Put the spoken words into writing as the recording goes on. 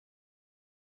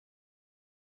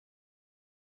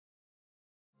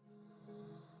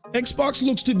Xbox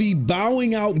looks to be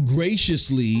bowing out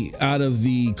graciously out of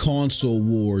the console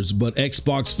wars, but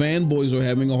Xbox fanboys are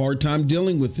having a hard time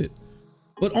dealing with it.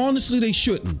 But honestly, they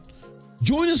shouldn't.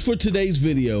 Join us for today's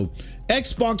video.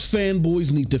 Xbox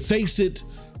fanboys need to face it.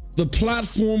 The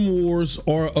platform wars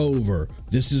are over.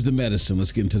 This is the medicine.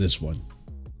 Let's get into this one.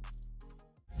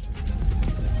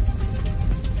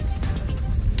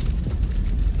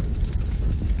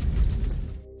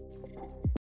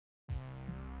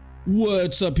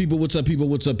 What's up, people? What's up, people?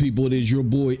 What's up, people? It is your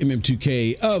boy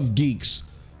MM2K of Geeks,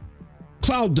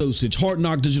 Cloud Dosage, Hard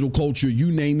Knock Digital Culture,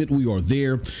 you name it, we are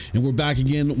there. And we're back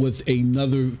again with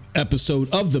another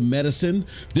episode of The Medicine.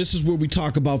 This is where we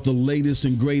talk about the latest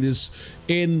and greatest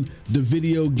in the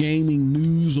video gaming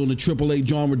news on the AAA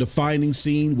genre defining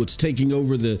scene, what's taking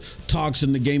over the talks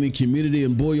in the gaming community.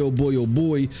 And boy, oh boy, oh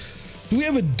boy, do we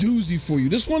have a doozy for you.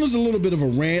 This one is a little bit of a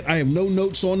rant. I have no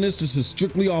notes on this. This is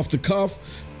strictly off the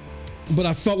cuff. But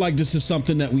I felt like this is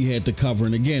something that we had to cover.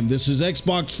 And again, this is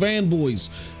Xbox fanboys.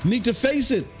 Need to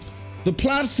face it. The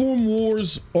platform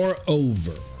wars are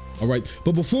over. All right.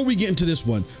 But before we get into this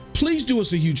one, please do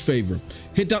us a huge favor.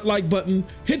 Hit that like button,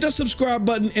 hit that subscribe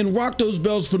button, and rock those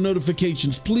bells for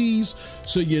notifications, please,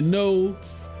 so you know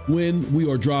when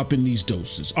we are dropping these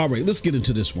doses. All right, let's get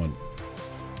into this one.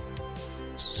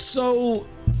 So,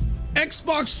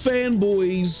 Xbox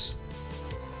fanboys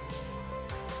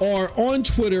are on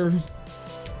Twitter,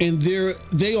 and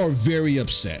they are very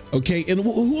upset. Okay, and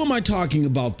who am I talking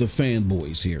about? The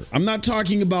fanboys here. I'm not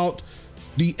talking about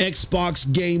the Xbox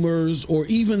gamers or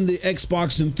even the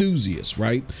Xbox enthusiasts,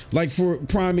 right? Like, for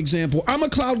prime example, I'm a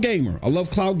cloud gamer. I love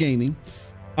cloud gaming.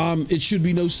 It should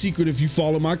be no secret if you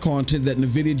follow my content that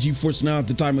NVIDIA GeForce Now at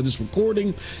the time of this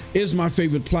recording is my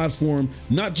favorite platform,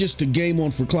 not just to game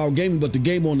on for cloud gaming, but to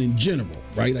game on in general,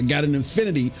 right? I got an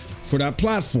affinity for that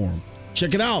platform.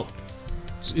 Check it out.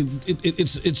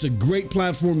 It's a great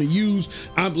platform to use.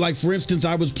 Like, for instance,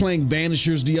 I was playing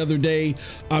Banishers the other day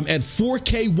at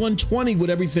 4K 120 with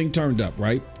everything turned up,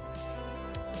 right?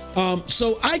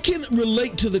 So I can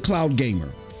relate to the cloud gamer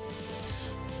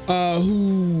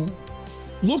who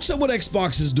looks at what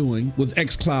Xbox is doing with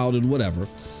xCloud and whatever,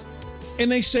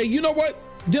 and they say, you know what?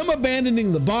 Them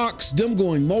abandoning the box, them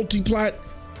going multi-plat,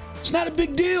 it's not a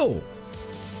big deal.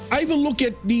 I even look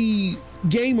at the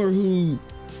gamer who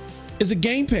is a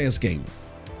Game Pass gamer,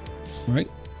 right?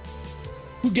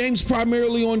 Who games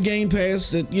primarily on Game Pass,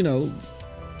 that, you know,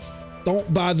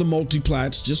 don't buy the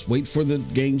multi-plats, just wait for the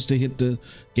games to hit the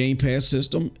Game Pass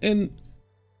system, and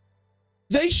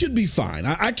they should be fine.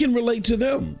 I can relate to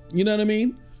them. You know what I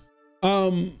mean?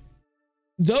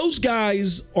 Those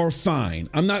guys are fine.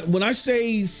 When I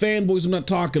say fanboys, I'm not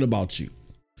talking about you.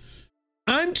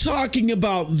 I'm talking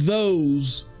about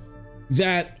those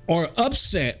that are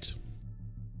upset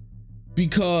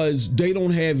because they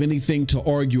don't have anything to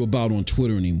argue about on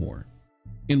Twitter anymore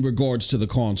in regards to the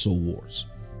console wars.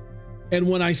 And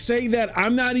when I say that,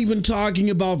 I'm not even talking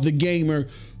about the gamer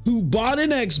who bought an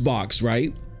Xbox,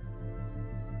 right?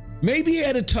 Maybe he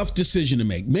had a tough decision to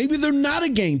make. Maybe they're not a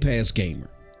Game Pass gamer,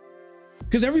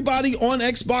 because everybody on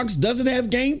Xbox doesn't have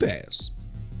Game Pass.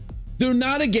 They're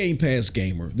not a Game Pass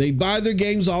gamer. They buy their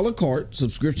games a la carte.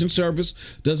 Subscription service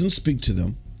doesn't speak to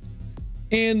them.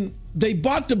 And they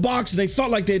bought the box and they felt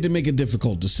like they had to make a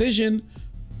difficult decision.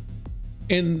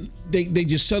 And they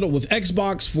just settled with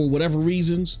Xbox for whatever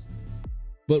reasons.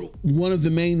 But one of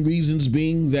the main reasons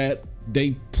being that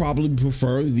they probably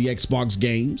prefer the Xbox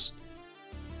games.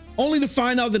 Only to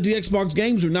find out that the Xbox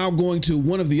games are now going to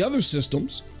one of the other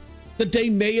systems that they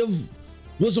may have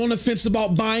was on the fence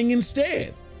about buying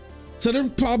instead. So they're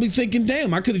probably thinking,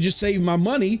 damn, I could have just saved my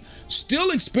money,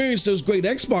 still experienced those great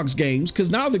Xbox games, because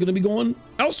now they're going to be going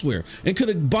elsewhere, and could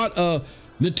have bought a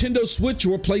Nintendo Switch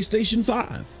or a PlayStation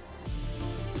 5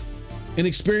 and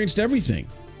experienced everything.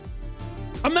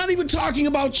 I'm not even talking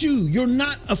about you. You're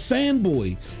not a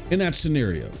fanboy in that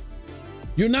scenario.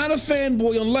 You're not a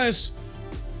fanboy unless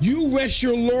you rest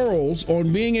your laurels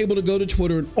on being able to go to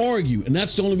Twitter and argue. And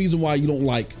that's the only reason why you don't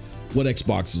like what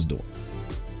Xbox is doing.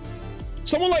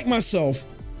 Someone like myself,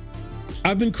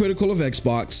 I've been critical of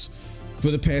Xbox for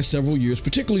the past several years,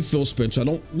 particularly Phil Spencer. I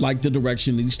don't like the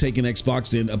direction that he's taken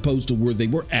Xbox in, opposed to where they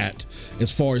were at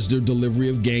as far as their delivery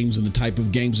of games and the type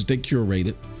of games that they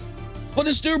curated. But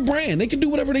it's their brand. They can do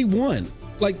whatever they want.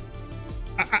 Like,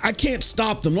 I can't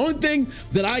stop them. The only thing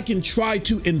that I can try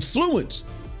to influence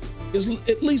is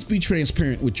at least be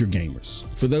transparent with your gamers.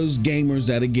 For those gamers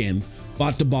that, again,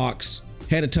 bought the box,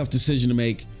 had a tough decision to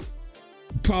make,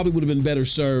 probably would have been better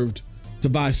served to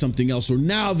buy something else, or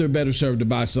now they're better served to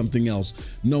buy something else,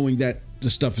 knowing that the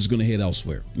stuff is going to hit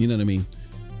elsewhere. You know what I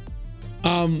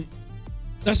mean?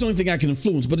 That's the only thing I can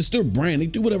influence, but it's their brand. They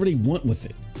do whatever they want with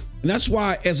it. And that's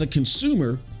why, as a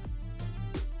consumer,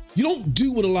 you don't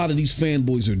do what a lot of these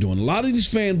fanboys are doing. A lot of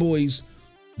these fanboys,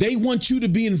 they want you to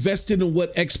be invested in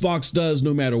what Xbox does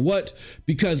no matter what,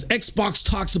 because Xbox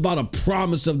talks about a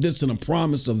promise of this and a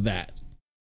promise of that.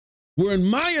 Where in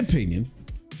my opinion,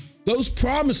 those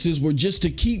promises were just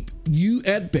to keep you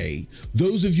at bay.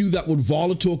 Those of you that would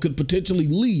volatile could potentially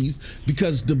leave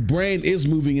because the brand is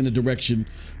moving in a direction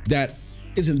that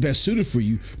isn't best suited for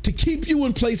you, to keep you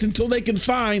in place until they can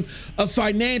find a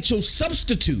financial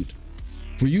substitute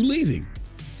for you leaving.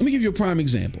 Let me give you a prime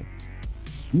example.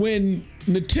 When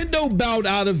Nintendo bowed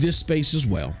out of this space as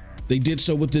well, they did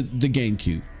so with the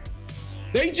GameCube.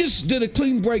 They just did a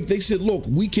clean break. They said, look,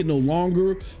 we can no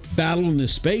longer battle in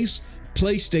this space.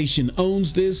 PlayStation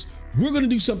owns this. We're going to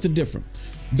do something different.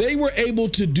 They were able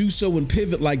to do so and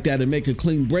pivot like that and make a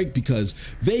clean break because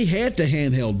they had the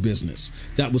handheld business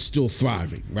that was still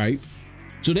thriving, right?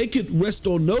 So they could rest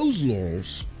on those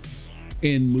laurels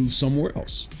and move somewhere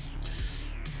else.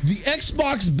 The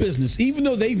Xbox business, even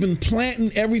though they've been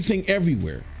planting everything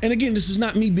everywhere, and again, this is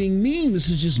not me being mean, this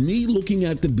is just me looking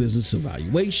at the business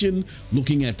evaluation,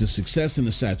 looking at the success and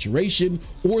the saturation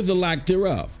or the lack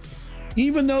thereof.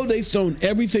 Even though they've thrown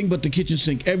everything but the kitchen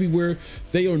sink everywhere,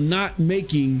 they are not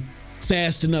making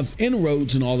fast enough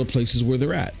inroads in all the places where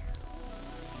they're at.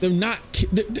 They're not,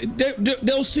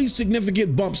 they'll see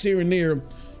significant bumps here and there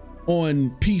on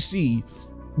PC,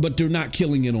 but they're not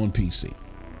killing it on PC.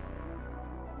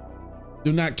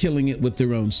 They're not killing it with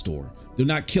their own store. They're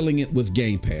not killing it with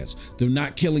Game Pass. They're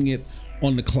not killing it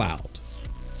on the cloud,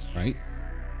 right?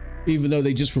 Even though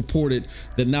they just reported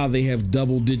that now they have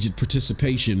double-digit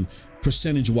participation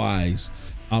percentage-wise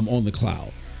on the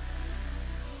cloud.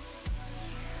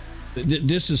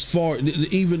 This is far,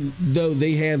 even though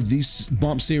they have these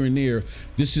bumps here and there,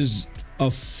 this is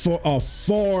a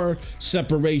far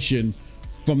separation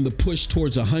from the push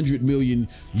towards 100 million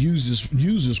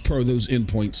users per those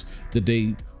endpoints that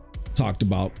they talked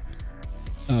about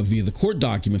via the court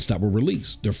documents that were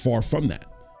released. They're far from that.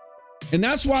 And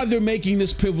that's why they're making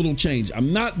this pivotal change.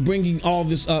 I'm not bringing all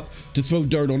this up to throw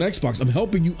dirt on Xbox. I'm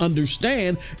helping you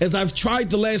understand, as I've tried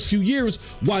the last few years,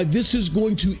 why this is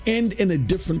going to end in a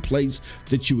different place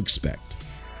that you expect.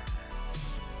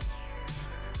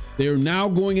 They're now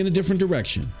going in a different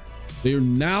direction. They're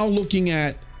now looking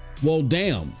at, well,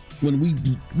 damn, when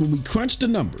we crunch the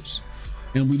numbers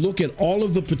and we look at all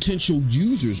of the potential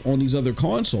users on these other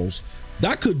consoles,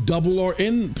 that could double our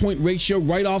endpoint ratio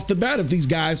right off the bat if these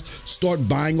guys start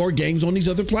buying our games on these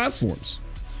other platforms.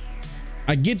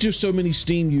 I get there's so many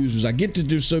Steam users, I get that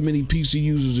there's so many PC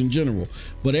users in general,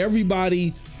 but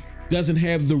everybody doesn't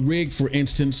have the rig, for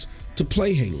instance, to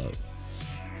play Halo,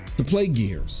 to play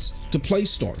Gears, to play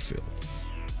Starfield.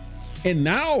 And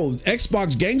now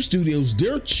Xbox Game Studios,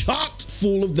 they're chocked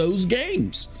full of those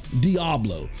games.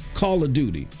 Diablo, Call of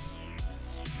Duty.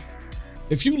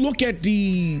 If you look at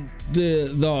the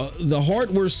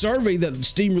hardware survey that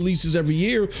Steam releases every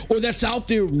year, or that's out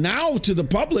there now to the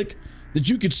public that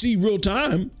you can see real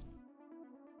time,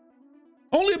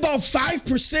 only about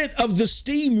 5% of the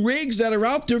Steam rigs that are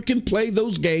out there can play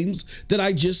those games that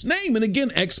I just named. And again,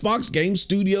 Xbox Game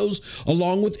Studios,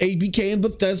 along with ABK and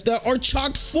Bethesda, are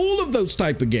chock full of those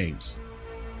type of games.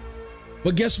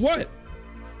 But guess what?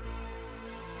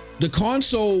 The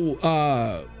console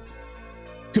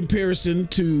comparison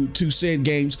to said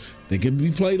games, they can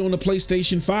be played on the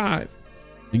PlayStation 5.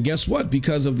 And guess what?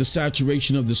 Because of the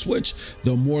saturation of the Switch,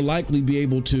 they'll more likely be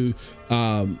able to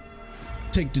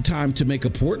take the time to make a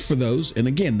port for those. And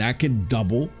again, that could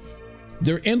double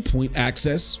their endpoint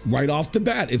access right off the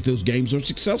bat if those games are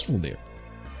successful there.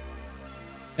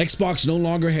 Xbox no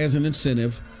longer has an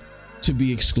incentive to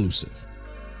be exclusive.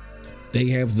 They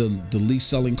have the least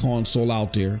selling console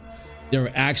out there.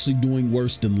 They're actually doing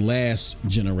worse than last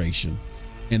generation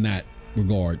in that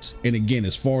regards. And again,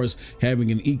 as far as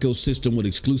having an ecosystem with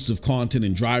exclusive content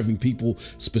and driving people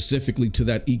specifically to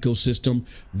that ecosystem,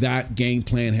 that game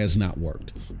plan has not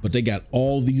worked. But they got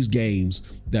all these games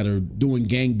that are doing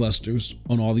gangbusters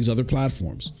on all these other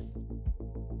platforms.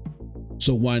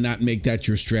 So why not make that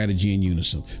your strategy in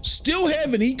unison? Still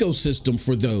have an ecosystem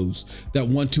for those that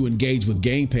want to engage with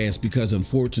Game Pass, because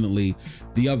unfortunately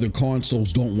the other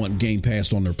consoles don't want Game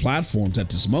Pass on their platforms at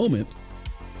this moment.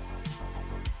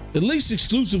 At least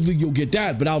exclusively you'll get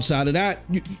that, but outside of that,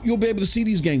 you'll be able to see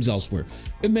these games elsewhere.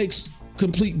 It makes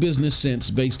complete business sense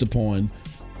based upon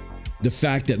the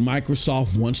fact that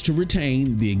Microsoft wants to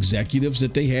retain the executives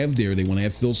that they have there. They want to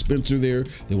have Phil Spencer there.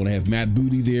 They want to have Matt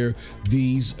Booty there.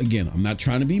 These, again, I'm not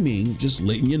trying to be mean, just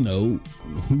letting you know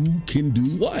who can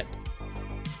do what.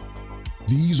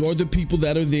 these are the people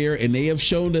that are there, and they have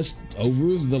shown us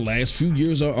over the last few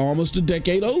years, or almost a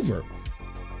decade over,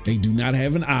 they do not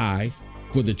have an eye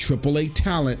for the AAA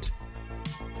talent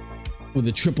or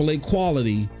the AAA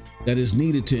quality that is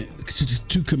needed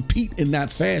to compete in that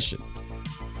fashion.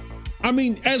 I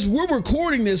mean, as we're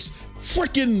recording this,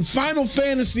 freaking Final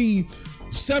Fantasy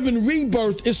VII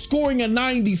Rebirth is scoring a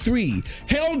 93.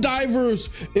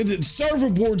 Helldivers server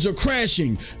boards are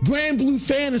crashing. Grand Blue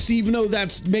Fantasy, even though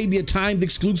that's maybe a timed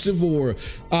exclusive or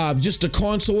just a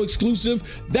console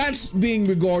exclusive, that's being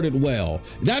regarded well.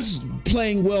 That's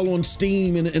playing well on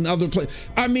Steam and other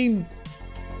I mean,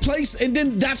 and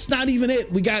then that's not even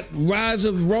it. We got Rise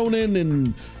of Ronin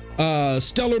and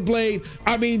Stellar Blade.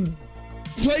 I mean,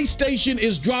 PlayStation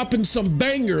is dropping some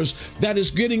bangers that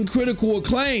is getting critical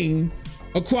acclaim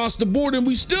across the board, and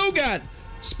we still got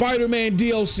Spider-Man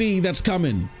DLC that's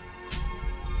coming,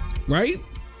 right?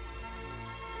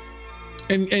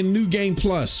 And New Game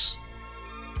Plus.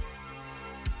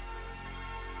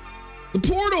 The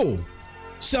Portal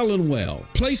selling well.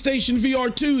 PlayStation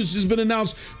VR 2 has just been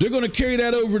announced. They're going to carry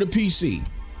that over to PC.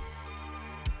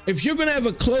 If you're going to have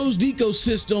a closed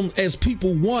ecosystem as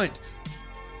people want,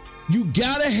 you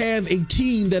gotta have a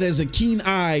team that has a keen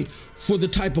eye for the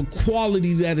type of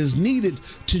quality that is needed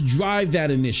to drive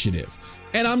that initiative.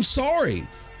 And I'm sorry,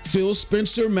 Phil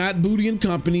Spencer, Matt Booty and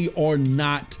company are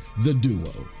not the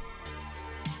duo.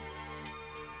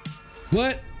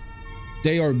 But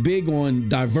they are big on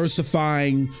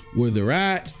diversifying where they're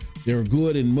at. They're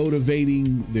good in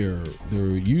motivating their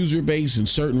user base in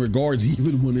certain regards,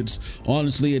 even when it's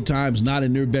honestly at times not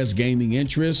in their best gaming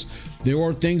interest. There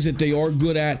are things that they are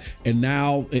good at, and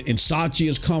now, and Sachi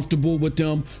is comfortable with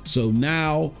them. So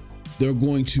now they're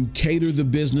going to cater the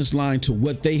business line to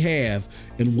what they have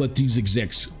and what these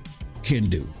execs can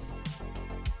do.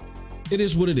 It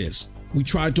is what it is. We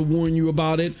tried to warn you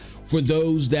about it for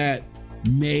those that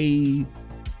may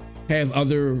have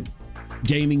other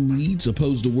gaming needs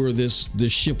opposed to where this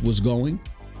ship was going.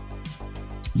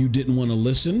 You didn't want to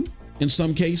listen in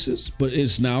some cases, but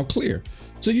it's now clear.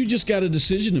 So you just got a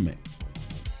decision to make.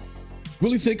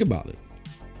 Really think about it.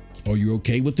 Are you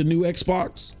okay with the new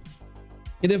Xbox?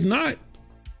 And if not,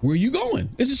 where are you going?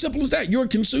 It's as simple as that. You're a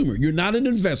consumer. You're not an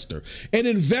investor. An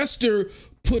investor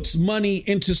puts money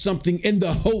into something in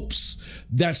the hopes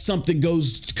that something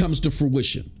comes to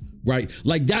fruition, right?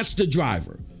 Like that's the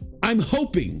driver. I'm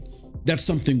hoping that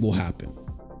something will happen.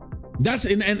 That's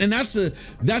a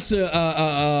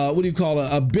what do you call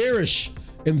a bearish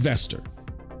investor.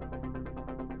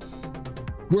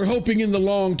 We're hoping in the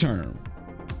long term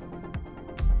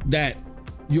that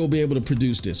you'll be able to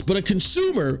produce this. But a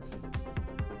consumer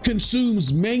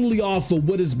consumes mainly off of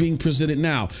what is being presented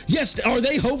now. Yes, are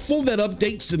they hopeful that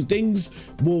updates and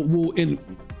things will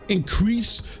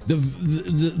increase the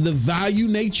value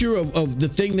nature of the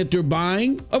thing that they're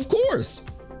buying? Of course.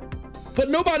 But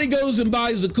nobody goes and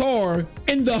buys a car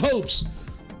in the hopes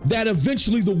that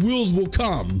eventually the wheels will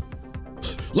come.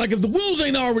 Like if the wheels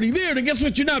ain't already there, then guess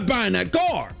what? You're not buying that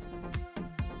car.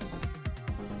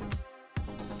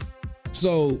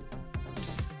 So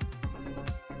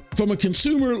from a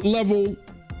consumer level,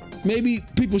 maybe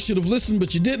people should have listened,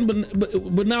 but you didn't,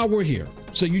 but now we're here.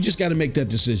 So you just got to make that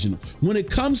decision. When it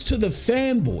comes to the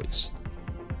fanboys,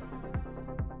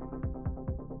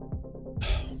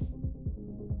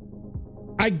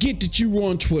 I get that you were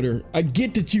on Twitter. I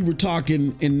get that you were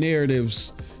talking in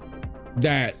narratives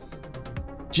that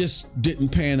just didn't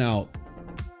pan out.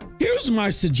 Here's my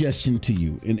suggestion to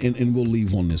you, and we'll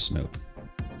leave on this note.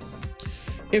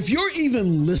 If you're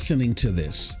even listening to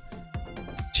this,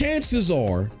 chances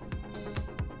are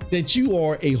that you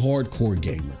are a hardcore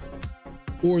gamer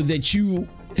or that you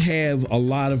have a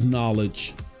lot of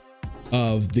knowledge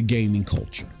of the gaming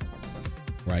culture,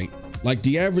 right? Like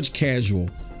the average casual,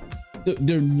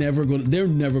 they're never going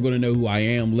to know who I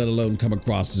am, let alone come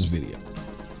across this video.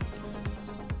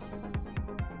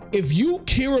 If you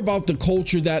care about the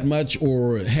culture that much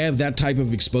or have that type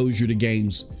of exposure to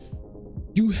games,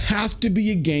 you have to be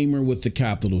a gamer with the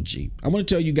capital G. I want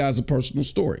to tell you guys a personal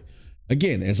story.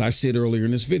 Again, as I said earlier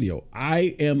in this video,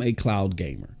 I am a cloud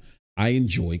gamer. I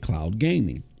enjoy cloud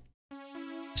gaming.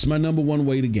 It's my #1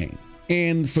 way to game.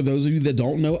 And for those of you that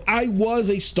don't know, I was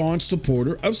a staunch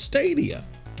supporter of Stadia.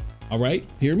 All right,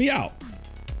 hear me out.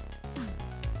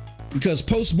 Because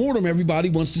post-mortem, everybody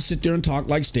wants to sit there and talk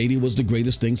like Stadia was the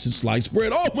greatest thing since sliced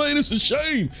bread. Oh man, it's a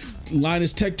shame.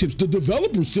 Linus Tech Tips, the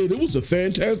developer said it was a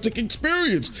fantastic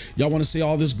experience. Y'all want to say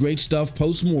all this great stuff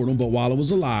post-mortem, but while it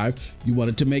was alive, you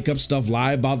wanted to make up stuff,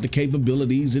 lie about the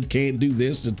capabilities, it can't do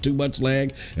this, it's too much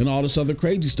lag, and all this other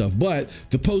crazy stuff. But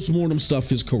the post-mortem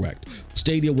stuff is correct.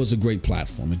 Stadia was a great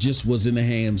platform. It just was in the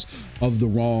hands of the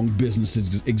wrong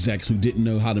business execs who didn't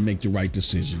know how to make the right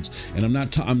decisions. And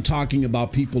I'm talking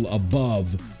about people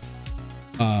above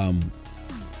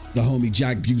the homie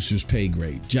Jack Buser's pay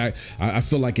grade. I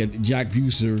feel like Jack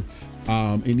Buser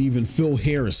and even Phil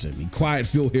Harrison, quiet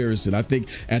Phil Harrison, I think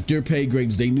at their pay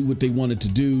grades, they knew what they wanted to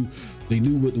do. They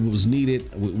knew what was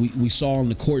needed. We saw in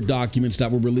the court documents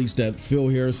that were released that Phil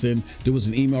Harrison, there was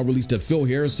an email released that Phil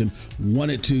Harrison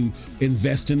wanted to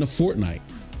invest in the Fortnite.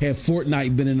 Had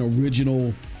Fortnite been an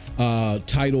original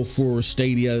title for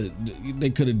Stadia,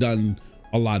 they could have done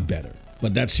a lot better,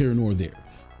 but that's here nor there.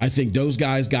 I think those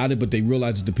guys got it, but they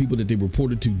realized that the people that they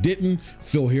reported to didn't.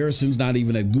 Phil Harrison's not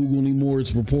even at Google anymore,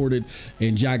 it's reported,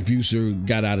 and Jack Buser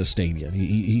got out of Stadia.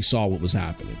 He saw what was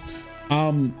happening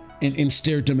and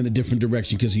steered them in a different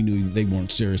direction because he knew they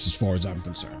weren't serious as far as I'm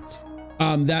concerned.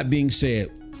 That being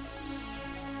said,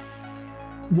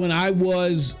 when I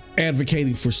was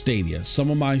advocating for Stadia, some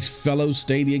of my fellow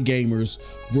Stadia gamers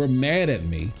were mad at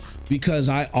me because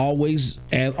I always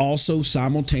and also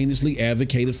simultaneously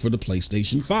advocated for the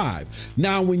PlayStation 5.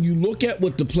 Now, when you look at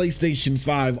what the PlayStation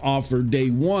 5 offered day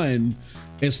one,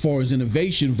 as far as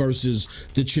innovation versus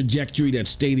the trajectory that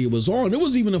Stadia was on, there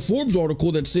was even a Forbes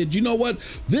article that said, you know what,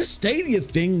 this Stadia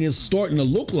thing is starting to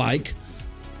look like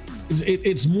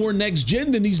it's more next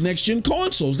gen than these next gen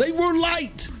consoles. They were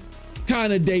light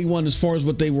kind of day one as far as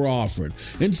what they were offering,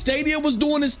 and Stadia was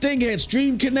doing this thing, had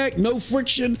Stream Connect, no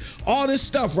friction, all this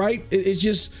stuff, right? It's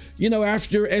just, you know,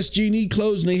 after SG&E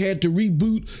closed and they had to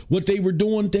reboot what they were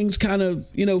doing, things kind of,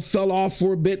 you know, fell off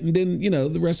for a bit, and then, you know,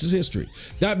 the rest is history.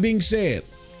 That being said,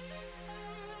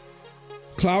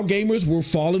 cloud gamers were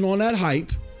falling on that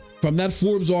hype from that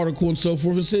Forbes article and so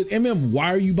forth and said, why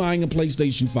are you buying a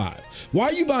PlayStation 5? Why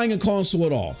are you buying a console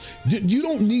at all? You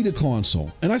don't need a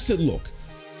console. And I said, look,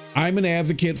 I'm an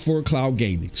advocate for cloud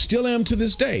gaming. Still am to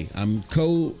this day. I'm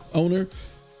co-owner,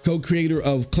 co-creator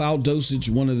of Cloud Dosage,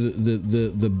 one of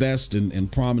the best and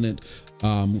prominent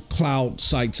cloud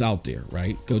sites out there,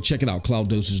 right? Go check it out,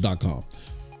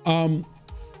 clouddosage.com.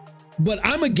 But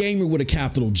I'm a gamer with a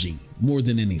capital G more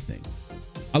than anything.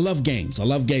 I love games. I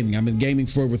love gaming. I've been gaming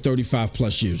for over 35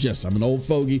 plus years. Yes, I'm an old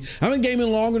fogey. I've been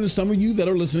gaming longer than some of you that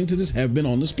are listening to this have been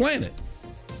on this planet.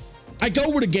 I go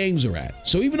where the games are at.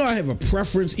 So even though I have a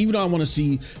preference, even though I want to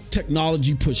see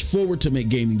technology push forward to make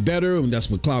gaming better, and that's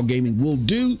what cloud gaming will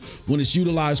do when it's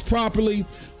utilized properly,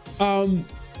 I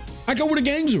go where the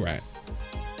games are at.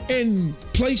 And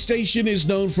PlayStation is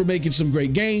known for making some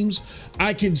great games.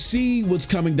 I can see what's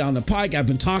coming down the pike. I've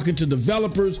been talking to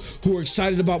developers who are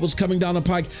excited about what's coming down the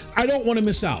pike. I don't want to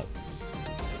miss out.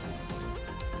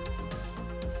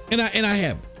 And I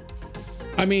haven't.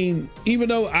 I mean, even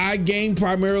though I game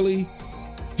primarily,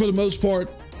 for the most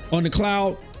part, on the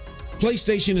cloud,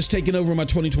 PlayStation has taken over my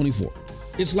 2024.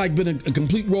 It's like been a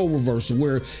complete role reversal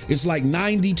where it's like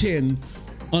 90-10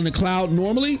 on the cloud.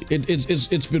 Normally,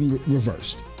 it's been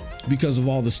reversed because of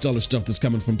all the stellar stuff that's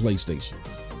coming from PlayStation.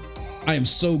 I am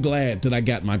so glad that I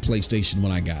got my PlayStation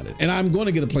when I got it. And I'm going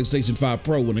to get a PlayStation 5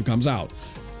 Pro when it comes out,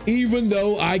 even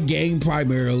though I game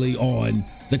primarily on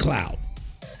the cloud.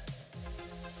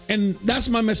 And that's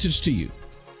my message to you.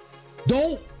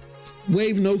 Don't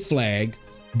wave no flag.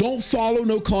 Don't follow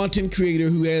no content creator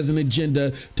who has an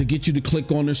agenda to get you to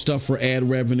click on their stuff for ad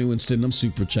revenue and send them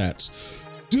super chats.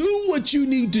 Do what you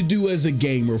need to do as a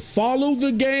gamer. Follow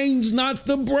the games, not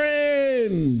the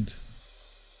brand.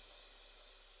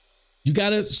 You got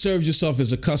to serve yourself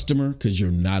as a customer because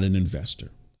you're not an investor.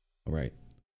 All right.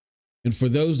 And for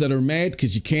those that are mad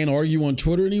because you can't argue on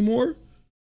Twitter anymore,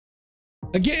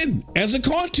 again, as a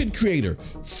content creator,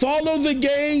 follow the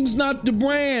games, not the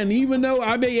brand. Even though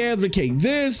I may advocate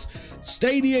this,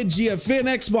 Stadia, GFN,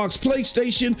 Xbox,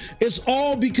 PlayStation, it's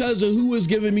all because of who is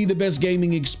giving me the best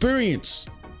gaming experience.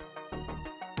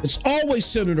 It's always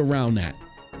centered around that.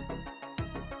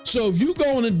 So if you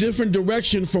go in a different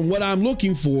direction from what I'm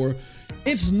looking for,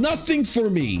 it's nothing for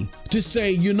me to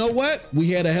say, you know what? We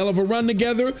had a hell of a run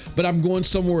together, but I'm going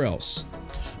somewhere else.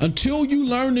 Until you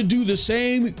learn to do the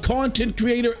same, content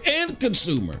creator and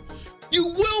consumer, you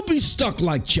will be stuck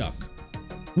like Chuck.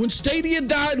 When Stadia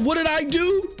died, what did I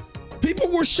do?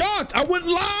 People were shocked. I went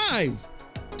live,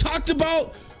 talked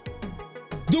about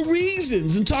the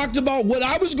reasons and talked about what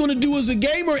I was going to do as a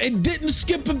gamer and didn't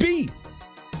skip a beat.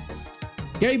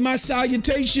 Gave my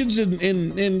salutations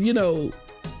and you know,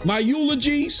 my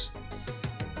eulogies.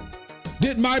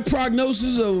 did my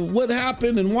prognosis of what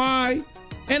happened and why,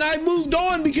 and I moved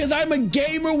on because I'm a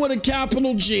gamer with a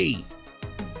capital G.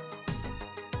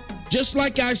 Just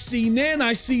like I've seen then,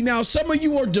 I see now. Some of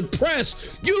you are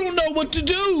depressed. You don't know what to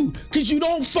do because you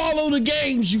don't follow the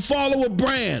games. You follow a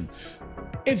brand.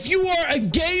 If you are a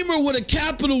gamer with a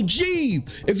capital G,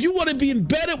 if you want to be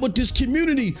embedded with this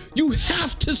community, you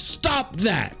have to stop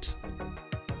that.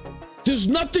 There's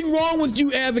nothing wrong with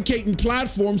you advocating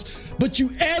platforms, but you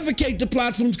advocate the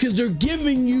platforms because they're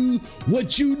giving you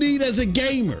what you need as a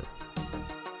gamer.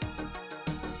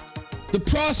 The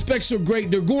prospects are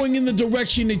great. They're going in the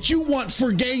direction that you want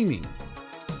for gaming.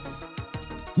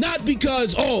 Not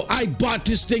because, oh, I bought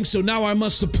this thing, so now I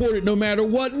must support it no matter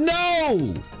what.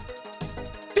 No.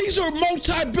 These are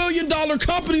multi-billion-dollar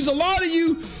companies. A lot of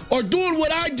you are doing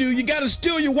what I do. You got to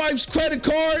steal your wife's credit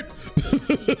card.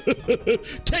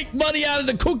 Take money out of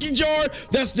the cookie jar.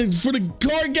 That's for the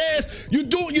car gas.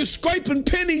 You're scraping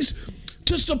pennies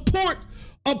to support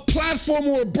a platform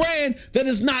or a brand that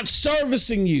is not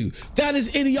servicing you. That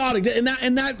is idiotic.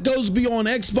 And that goes beyond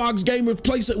Xbox gamer,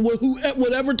 place it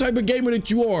whatever type of gamer that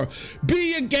you are.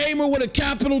 Be a gamer with a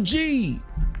capital G.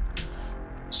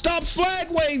 Stop flag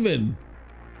waving.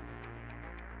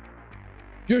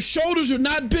 Your shoulders are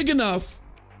not big enough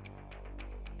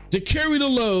to carry the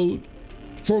load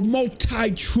for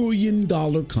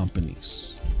multi-trillion-dollar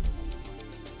companies.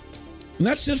 And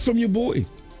that's it from your boy.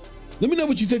 Let me know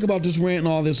what you think about this rant and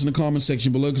all this in the comment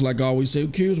section below, because like I always say, who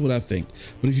cares what I think?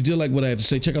 But if you did like what I had to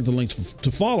say, check out the links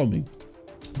to follow me.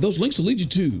 Those links will lead you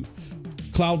to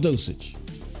Cloud Dosage,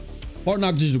 Hard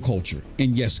Knock Digital Culture,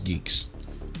 and Yes Geeks.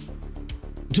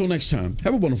 Until next time,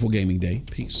 have a wonderful gaming day.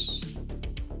 Peace.